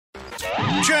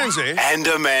Jonesy and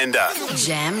Amanda.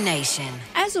 Jam Nation.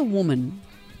 As a woman,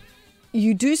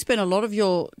 you do spend a lot of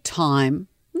your time,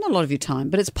 not a lot of your time,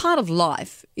 but it's part of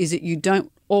life, is that you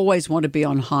don't always want to be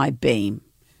on high beam.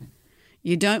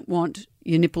 You don't want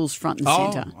your nipples front and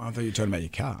centre. I thought you were talking about your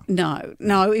car.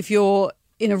 No. If you're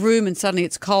in a room and suddenly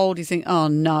it's cold, you think, oh,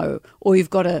 no. Or you've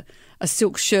got a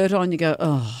silk shirt on, you go,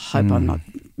 oh, hope I'm not,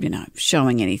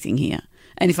 showing anything here.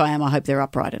 And if I am, I hope they're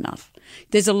upright enough.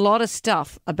 There's a lot of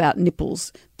stuff about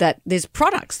nipples that there's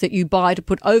products that you buy to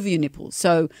put over your nipples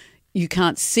so you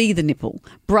can't see the nipple.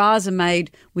 Bras are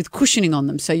made with cushioning on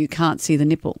them so you can't see the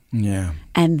nipple. Yeah.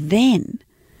 And then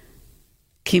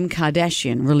Kim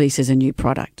Kardashian releases a new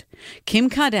product. Kim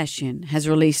Kardashian has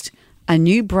released a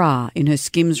new bra in her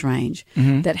SKIMS range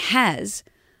that has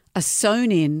a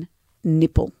sewn-in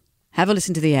nipple. Have a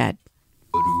listen to the ad.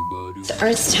 The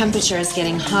Earth's temperature is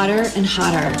getting hotter and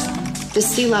hotter. The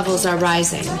sea levels are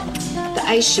rising. The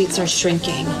ice sheets are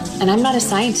shrinking. And I'm not a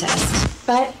scientist,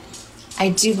 but I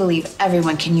do believe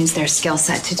everyone can use their skill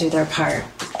set to do their part.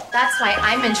 That's why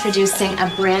I'm introducing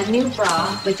a brand new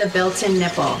bra with a built-in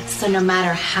nipple. So no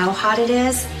matter how hot it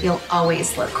is, you'll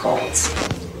always look cold.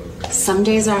 Some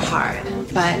days are hard,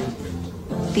 but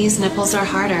these nipples are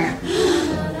harder.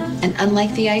 And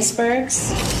unlike the icebergs,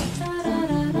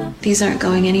 these aren't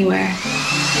going anywhere.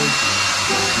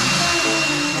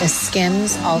 The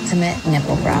SKIMS Ultimate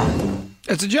Nipple Bra.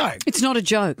 It's a joke. It's not a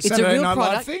joke. It's a Saturday real Night Live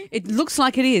product. thing? It looks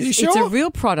like it is. You sure? It's a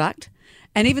real product.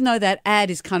 And even though that ad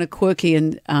is kind of quirky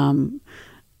and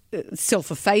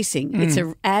self-effacing, it's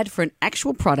an ad for an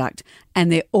actual product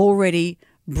and they're already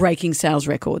breaking sales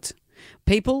records.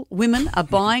 Women are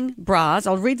buying bras.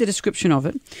 I'll read the description of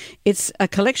it. It's a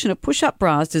collection of push-up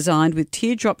bras designed with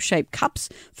teardrop-shaped cups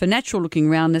for natural-looking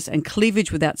roundness and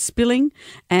cleavage without spilling,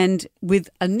 and with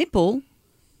a nipple.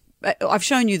 I've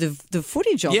shown you the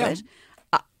footage of it.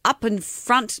 Up in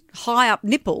front, high up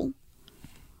nipple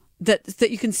that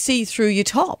you can see through your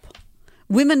top.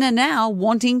 Women are now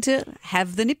wanting to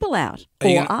have the nipple out,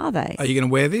 are they? Are you going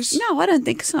to wear this? No, I don't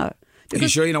think so. Are you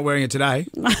sure you're not wearing it today?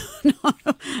 No.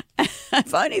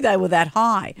 If only they were that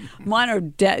high. Mine are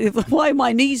why are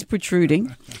my knees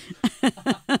protruding?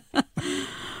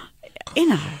 You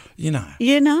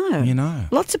know.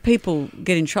 Lots of people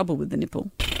get in trouble with the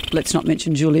nipple. Let's not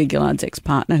mention Julia Gillard's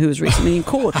ex-partner who was recently in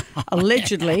court,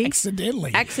 allegedly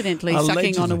accidentally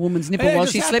sucking on a woman's nipple while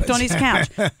she slept on his couch.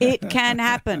 It can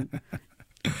happen.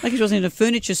 Like she was in a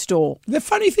furniture store. They're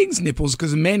funny things, nipples,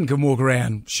 because men can walk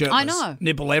around shirtless. I know.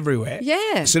 Nipple everywhere.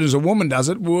 Yeah. As soon as a woman does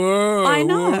it, whoa. I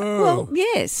know. Whoa. Well,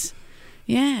 yes.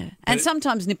 Yeah. And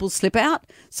sometimes nipples slip out.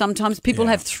 Sometimes people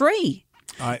have three.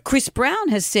 Chris Brown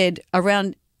has said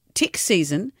around tick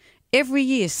season, every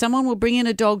year someone will bring in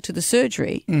a dog to the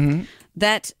surgery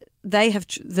that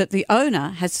the owner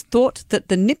has thought that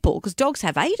the nipple, because dogs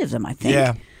have 8 of them, I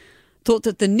think, thought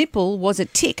that the nipple was a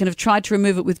tick and have tried to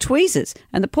remove it with tweezers.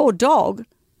 And the poor dog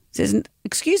says,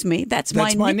 excuse me, that's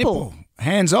my nipple.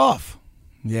 Hands off.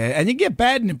 Yeah, and you get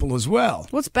bad nipple as well.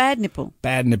 What's bad nipple?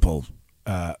 Bad nipple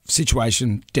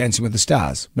situation, Dancing with the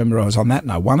Stars. Remember I was on that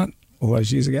and I won it all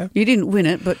those years ago? You didn't win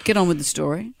it, but get on with the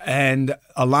story. And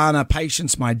Alana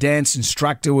Patience, my dance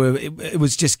instructor, it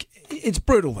was just, it's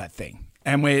brutal, that thing.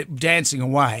 And we're dancing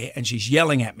away and she's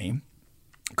yelling at me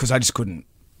because I just couldn't,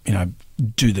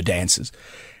 do the dances.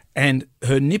 And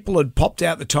her nipple had popped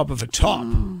out the top of her top,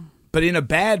 but in a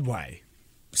bad way.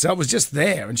 So it was just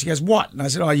there. And she goes, what? And I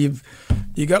said,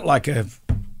 you got like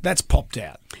that's popped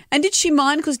out. And did she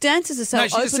mind? Because dancers are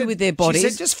so open with their bodies. She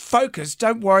said, just focus.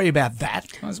 Don't worry about that.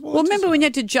 I said, well, remember when you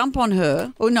had to jump on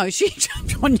her? Or no, she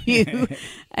jumped on you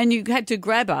and you had to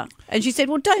grab her. And she said,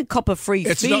 well, don't cop a free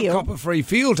feel. It's not cop a free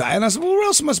feel day. And I said, well, where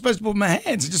else am I supposed to put my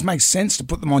hands? It just makes sense to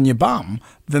put them on your bum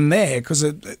than there because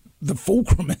the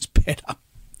fulcrum is better.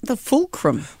 The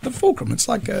fulcrum? The fulcrum. It's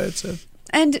like it's a...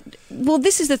 And, well,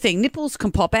 this is the thing. Nipples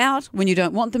can pop out when you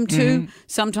don't want them to.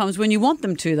 Sometimes when you want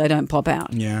them to, they don't pop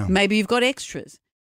out. Yeah. Maybe you've got extras.